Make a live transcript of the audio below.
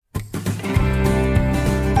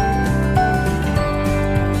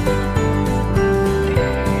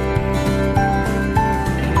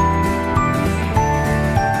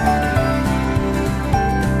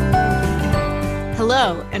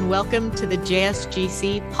welcome to the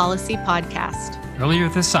JSGC Policy Podcast. Earlier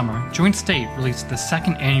this summer, Joint State released the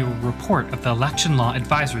second annual report of the Election Law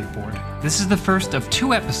Advisory Board. This is the first of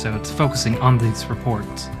 2 episodes focusing on these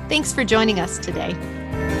reports. Thanks for joining us today.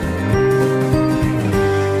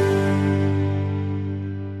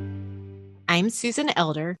 I'm Susan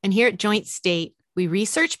Elder, and here at Joint State, we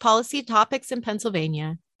research policy topics in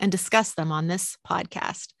Pennsylvania and discuss them on this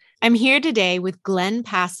podcast. I'm here today with Glenn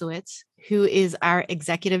Pasowitz, who is our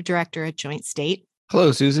Executive Director at Joint State.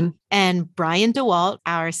 Hello, Susan. And Brian DeWalt,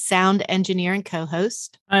 our sound engineer and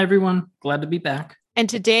co-host. Hi, everyone. Glad to be back. And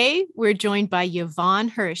today we're joined by Yvonne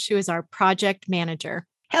Hirsch, who is our project manager.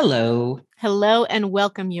 Hello. Hello and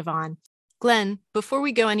welcome, Yvonne. Glenn, before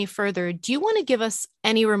we go any further, do you want to give us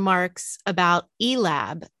any remarks about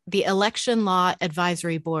ELAB, the Election Law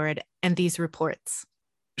Advisory Board, and these reports?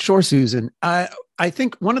 Sure, Susan. I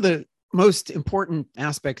think one of the most important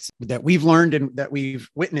aspects that we've learned and that we've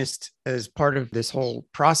witnessed as part of this whole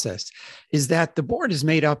process is that the board is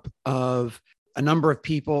made up of a number of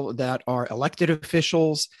people that are elected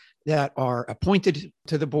officials, that are appointed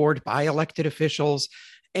to the board by elected officials.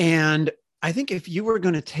 And I think if you were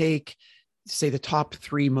going to take, say, the top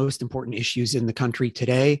 3 most important issues in the country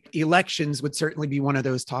today, elections would certainly be one of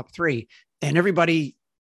those top 3. And everybody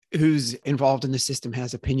who's involved in the system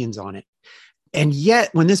has opinions on it. And yet,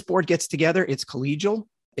 when this board gets together, it's collegial,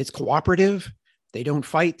 it's cooperative. They don't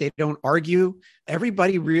fight, they don't argue.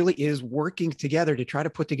 Everybody really is working together to try to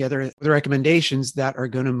put together the recommendations that are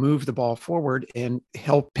going to move the ball forward and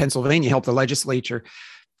help Pennsylvania, help the legislature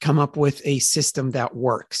come up with a system that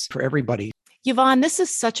works for everybody. Yvonne, this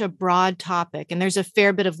is such a broad topic, and there's a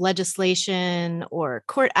fair bit of legislation or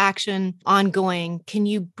court action ongoing. Can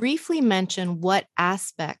you briefly mention what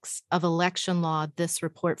aspects of election law this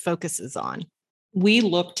report focuses on? We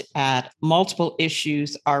looked at multiple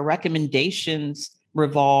issues. Our recommendations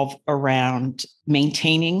revolve around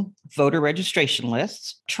maintaining voter registration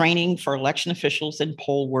lists, training for election officials and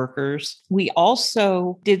poll workers. We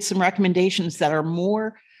also did some recommendations that are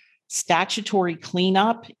more statutory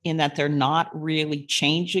cleanup in that they're not really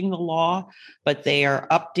changing the law, but they are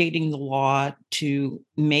updating the law to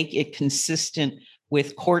make it consistent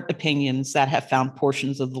with court opinions that have found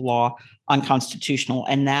portions of the law unconstitutional.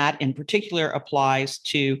 And that in particular applies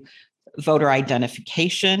to voter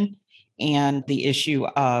identification and the issue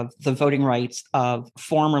of the voting rights of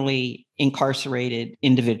formerly incarcerated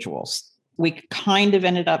individuals. We kind of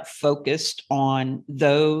ended up focused on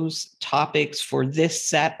those topics for this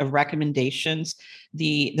set of recommendations.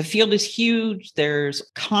 The field is huge. There's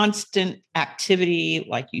constant activity.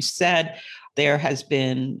 Like you said, there has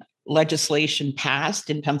been legislation passed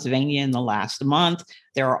in Pennsylvania in the last month.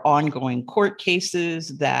 There are ongoing court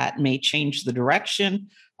cases that may change the direction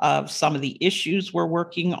of some of the issues we're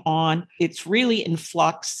working on. It's really in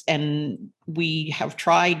flux, and we have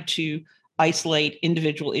tried to isolate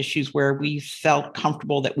individual issues where we felt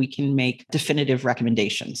comfortable that we can make definitive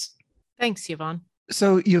recommendations. Thanks, Yvonne.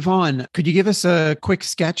 So, Yvonne, could you give us a quick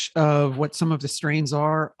sketch of what some of the strains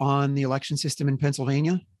are on the election system in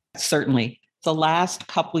Pennsylvania? Certainly. The last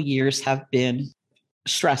couple of years have been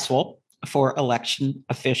stressful for election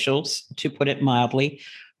officials, to put it mildly.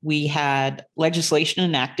 We had legislation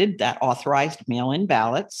enacted that authorized mail-in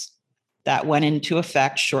ballots that went into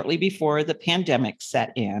effect shortly before the pandemic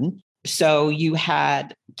set in. So you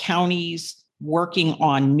had counties working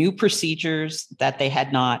on new procedures that they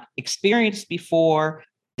had not experienced before.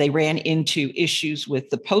 They ran into issues with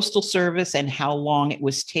the Postal Service and how long it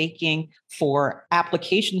was taking for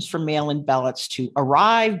applications for mail-in ballots to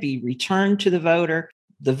arrive, be returned to the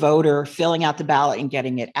voter filling out the ballot and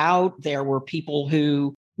getting it out. There were people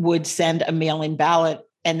who would send a mail-in ballot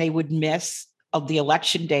and they would miss of the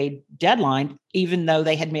election day deadline, even though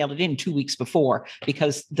they had mailed it in 2 weeks before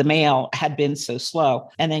because the mail had been so slow.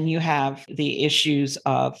 And then you have the issues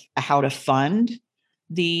of how to fund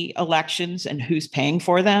the elections and who's paying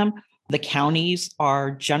for them. The counties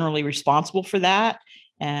are generally responsible for that.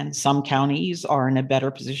 And some counties are in a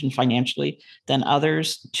better position financially than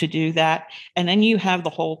others to do that. And then you have the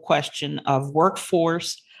whole question of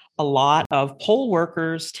workforce. A lot of poll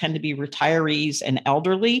workers tend to be retirees and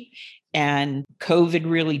elderly, and COVID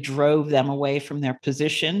really drove them away from their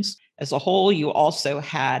positions. As a whole, you also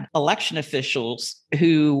had election officials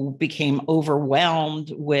who became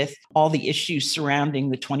overwhelmed with all the issues surrounding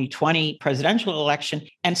the 2020 presidential election.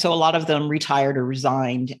 And so a lot of them retired or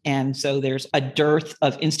resigned. And so there's a dearth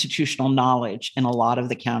of institutional knowledge in a lot of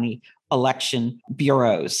the county election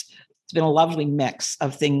bureaus. It's been a lovely mix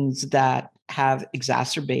of things that have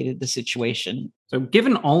exacerbated the situation. So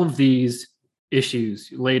given all of these issues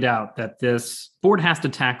laid out that this board has to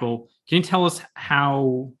tackle, Can you tell us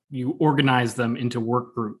how you organize them into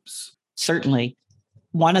work groups? Certainly.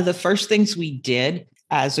 One of the first things we did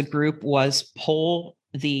as a group was poll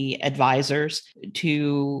the advisors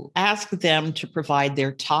to ask them to provide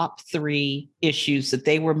their top 3 issues that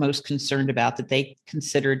they were most concerned about, that they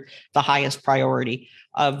considered the highest priority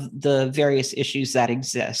of the various issues that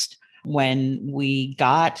exist. When we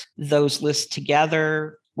got those lists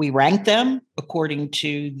together, we ranked them according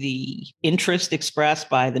to the interest expressed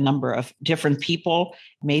by the number of different people,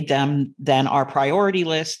 made them then our priority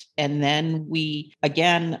list. And then we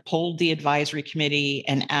again polled the advisory committee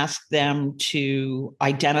and asked them to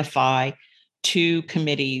identify 2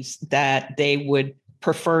 committees that they would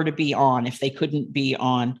prefer to be on if they couldn't be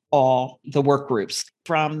on all the work groups.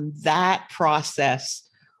 From that process,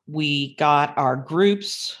 we got our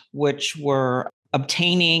groups, which were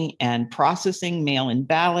obtaining and processing mail-in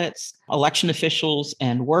ballots, election officials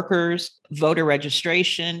and workers, voter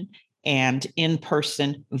registration, and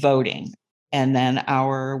in-person voting. And then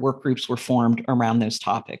our work groups were formed around those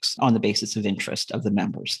topics on the basis of interest of the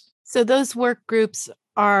members. So those work groups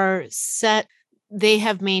are set, they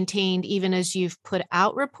have maintained even as you've put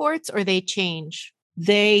out reports, or they change?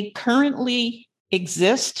 They currently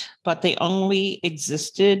exist, but they only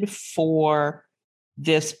existed for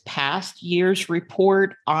this past year's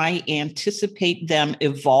report. I anticipate them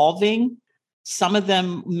evolving. Some of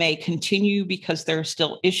them may continue because there are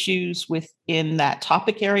still issues within that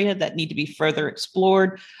topic area that need to be further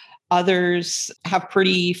explored. Others have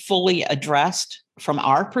pretty fully addressed, from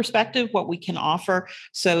our perspective, what we can offer.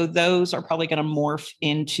 So those are probably going to morph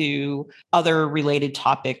into other related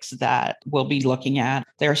topics that we'll be looking at.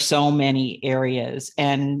 There are so many areas.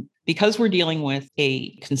 And because we're dealing with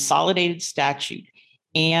a consolidated statute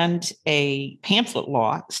and a pamphlet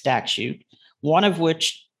law statute, one of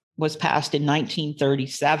which was passed in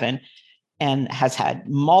 1937 and has had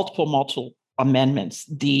multiple amendments.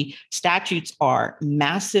 The statutes are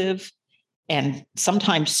massive and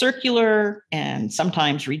sometimes circular and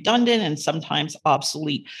sometimes redundant and sometimes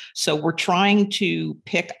obsolete. So we're trying to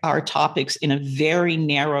pick our topics in a very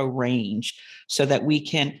narrow range so that we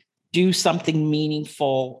can do something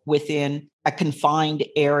meaningful within a confined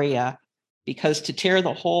area, because to tear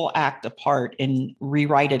the whole act apart and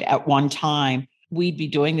rewrite it at one time, we'd be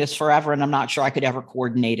doing this forever, and I'm not sure I could ever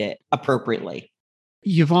coordinate it appropriately.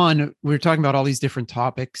 Yvonne, we're talking about all these different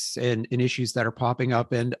topics and issues that are popping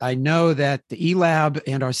up. And I know that the eLab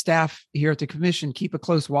and our staff here at the commission keep a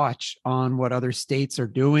close watch on what other states are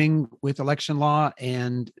doing with election law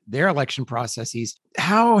and their election processes.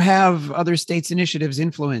 How have other states' initiatives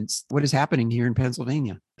influenced what is happening here in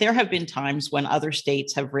Pennsylvania? There have been times when other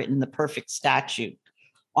states have written the perfect statute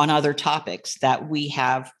on other topics that we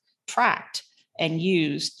have tracked and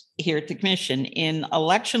used here at the commission. In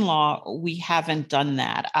election law, we haven't done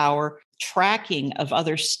that. Our tracking of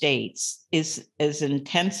other states is as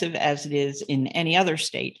intensive as it is in any other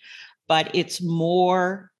state, but it's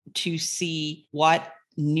more to see what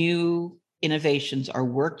new innovations are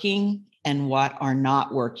working and what are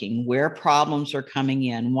not working, where problems are coming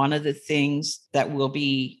in. One of the things that we'll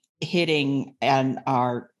be hitting in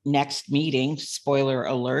our next meeting, spoiler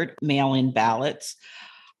alert, mail-in ballots,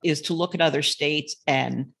 is to look at other states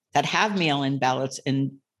and that have mail-in ballots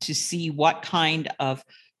and to see what kind of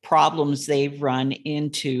problems they've run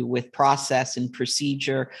into with process and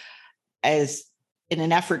procedure, as in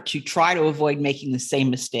an effort to try to avoid making the same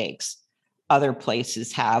mistakes other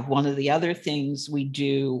places have. One of the other things we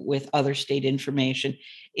do with other state information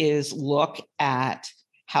is look at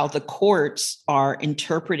how the courts are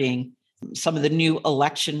interpreting some of the new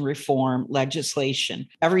election reform legislation.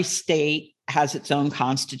 Every state has its own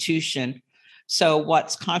constitution. So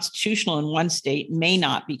what's constitutional in one state may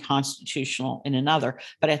not be constitutional in another.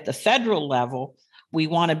 But at the federal level, we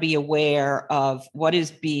want to be aware of what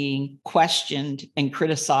is being questioned and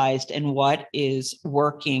criticized and what is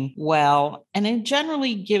working well. And it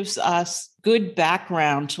generally gives us good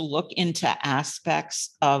background to look into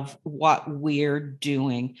aspects of what we're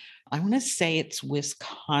doing. I want to say it's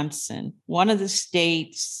Wisconsin. One of the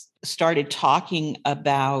states started talking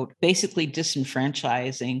about basically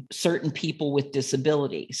disenfranchising certain people with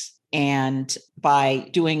disabilities, and by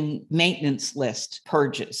doing maintenance list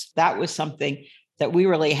purges. That was something that we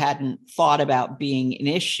really hadn't thought about being an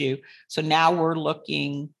issue. So now we're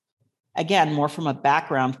looking, again, more from a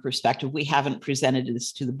background perspective. We haven't presented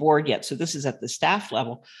this to the board yet. So this is at the staff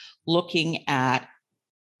level, looking at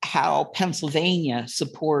how Pennsylvania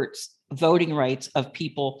supports voting rights of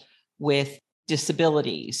people with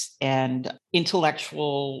disabilities and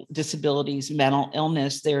intellectual disabilities, mental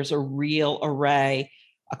illness. There's a real array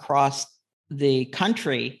across the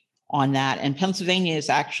country on that. And Pennsylvania is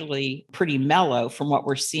actually pretty mellow from what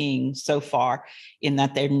we're seeing so far, in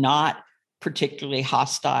that they're not particularly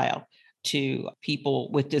hostile to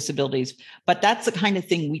people with disabilities. But that's the kind of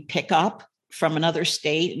thing we pick up from another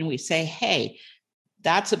state and we say, hey,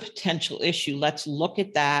 that's a potential issue. Let's look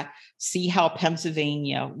at that, see how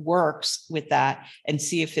Pennsylvania works with that, and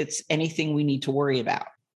see if it's anything we need to worry about.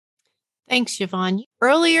 Thanks, Yvonne.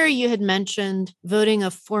 Earlier, you had mentioned voting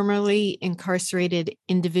of formerly incarcerated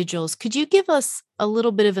individuals. Could you give us a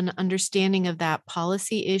little bit of an understanding of that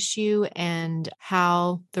policy issue and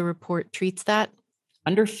how the report treats that?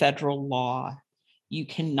 Under federal law, you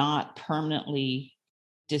cannot permanently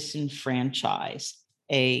disenfranchise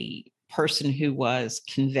a person who was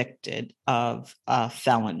convicted of a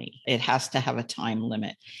felony. It has to have a time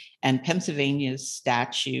limit. And Pennsylvania's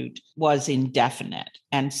statute was indefinite.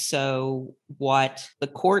 And so what the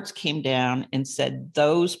courts came down and said,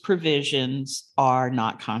 those provisions are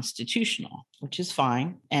not constitutional, which is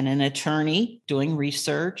fine. And an attorney doing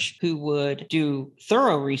research who would do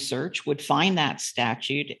thorough research would find that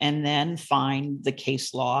statute and then find the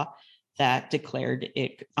case law that declared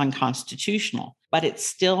it unconstitutional. But it's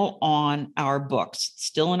still on our books,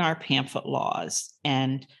 still in our pamphlet laws.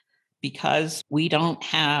 And because we don't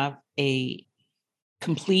have a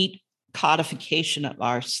complete codification of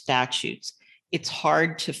our statutes, it's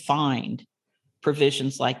hard to find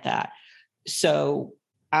provisions like that. So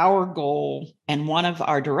our goal and one of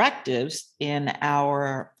our directives in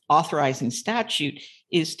our authorizing statute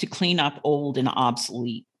is to clean up old and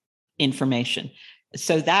obsolete information.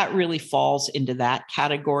 So that really falls into that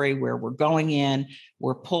category where we're going in,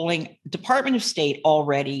 we're pulling. Department of State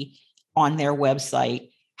already on their website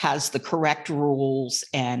has the correct rules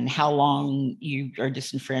and how long you are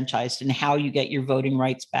disenfranchised and how you get your voting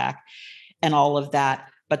rights back and all of that.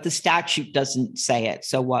 But the statute doesn't say it.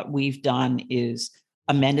 So what we've done is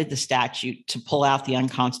amended the statute to pull out the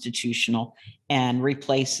unconstitutional and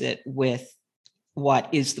replace it with what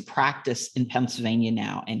is the practice in Pennsylvania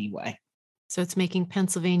now anyway. So it's making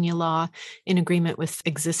Pennsylvania law in agreement with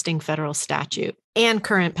existing federal statute and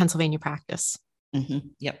current Pennsylvania practice. Mm-hmm.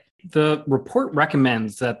 Yep. The report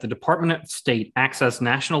recommends that the Department of State access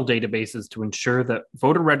national databases to ensure that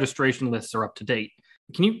voter registration lists are up to date.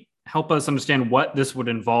 Can you help us understand what this would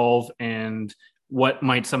involve and what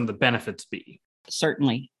might some of the benefits be?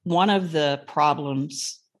 Certainly. One of the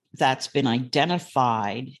problems that's been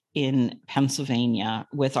identified in Pennsylvania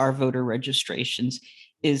with our voter registrations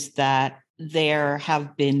is that there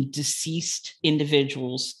have been deceased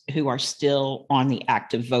individuals who are still on the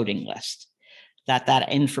active voting list,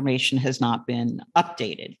 that information has not been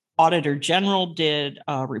updated. Auditor General did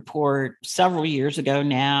a report several years ago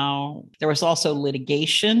now. There was also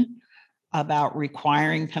litigation about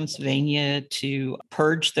requiring Pennsylvania to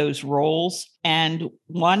purge those rolls. And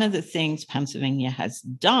one of the things Pennsylvania has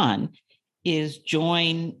done is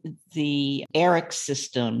join the ERIC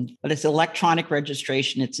system, but it's electronic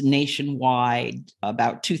registration. It's nationwide.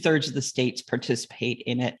 About 2/3 of the states participate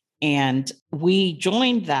in it. And we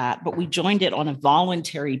joined that, but we joined it on a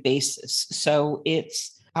voluntary basis. So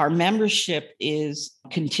our membership is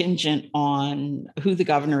contingent on who the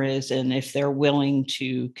governor is and if they're willing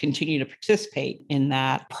to continue to participate in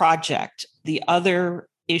that project. The other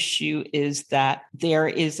issue is that there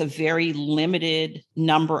is a very limited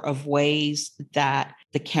number of ways that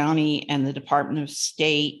the county and the Department of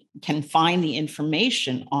State can find the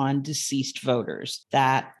information on deceased voters,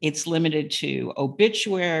 that it's limited to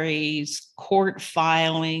obituaries, court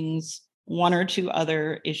filings, one or two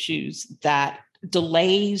other issues that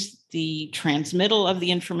delays the transmittal of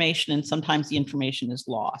the information, and sometimes the information is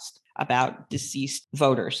lost about deceased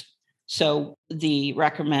voters. So the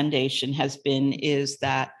recommendation is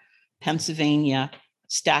that Pennsylvania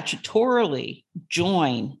statutorily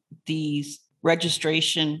join these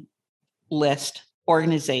registration list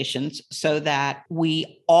organizations so that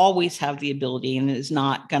we always have the ability, and it is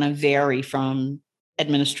not going to vary from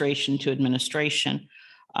administration to administration.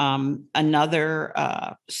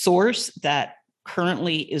 Another source that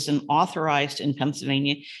currently isn't authorized in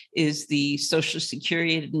Pennsylvania is the Social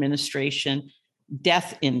Security Administration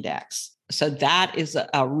Death Index. So that is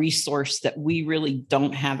a resource that we really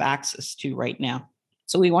don't have access to right now.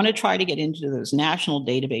 So we want to try to get into those national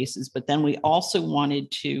databases, but then we also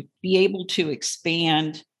wanted to be able to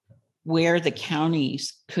expand where the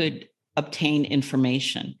counties could obtain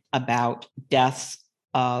information about deaths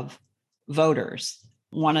of voters.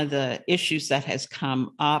 One of the issues that has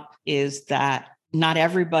come up is that not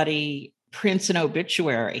everybody prints an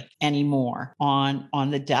obituary anymore on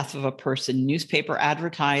the death of a person. Newspaper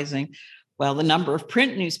advertising Well, the number of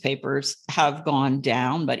print newspapers have gone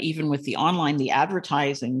down, but even with the online, the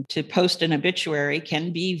advertising to post an obituary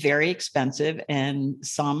can be very expensive, and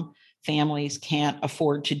some families can't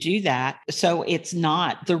afford to do that. So it's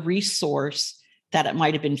not the resource that it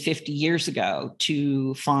might have been 50 years ago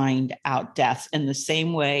to find out deaths. In the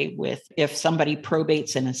same way with if somebody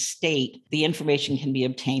probates an estate, the information can be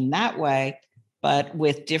obtained that way. But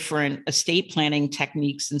with different estate planning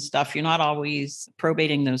techniques and stuff, you're not always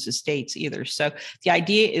probating those estates either. So the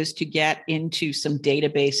idea is to get into some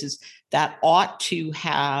databases that ought to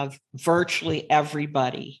have virtually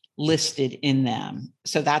everybody listed in them.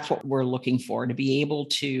 So that's what we're looking for, to be able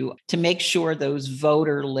to make sure those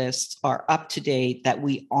voter lists are up to date, that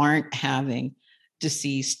we aren't having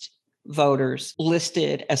deceased voters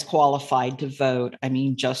listed as qualified to vote. I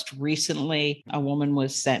mean, just recently, a woman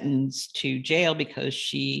was sentenced to jail because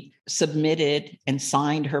she submitted and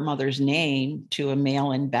signed her mother's name to a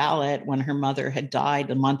mail-in ballot when her mother had died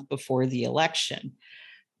the month before the election.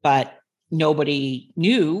 But nobody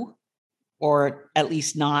knew, or at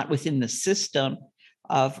least not within the system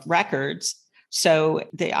of records. So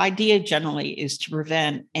the idea generally is to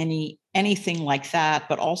prevent anything like that,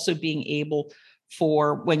 but also being able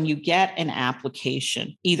for when you get an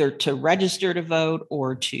application, either to register to vote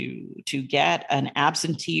or to get an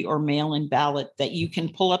absentee or mail-in ballot, that you can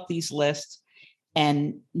pull up these lists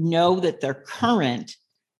and know that they're current,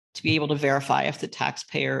 to be able to verify if the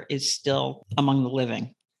taxpayer is still among the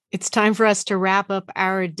living. It's time for us to wrap up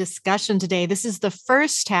our discussion today. This is the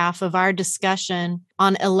first half of our discussion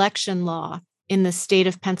on election law in the state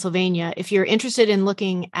of Pennsylvania. If you're interested in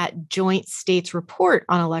looking at Joint States report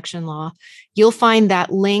on election law, you'll find that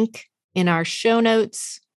link in our show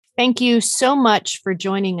notes. Thank you so much for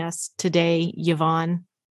joining us today, Yvonne.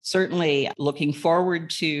 Certainly looking forward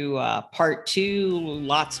to part 2,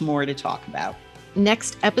 lots more to talk about.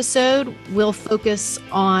 Next episode, we'll focus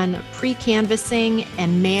on pre-canvassing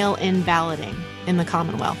and mail-in balloting in the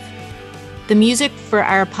Commonwealth. The music for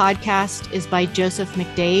our podcast is by Joseph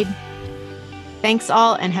McDade. Thanks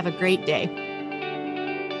all, and have a great day.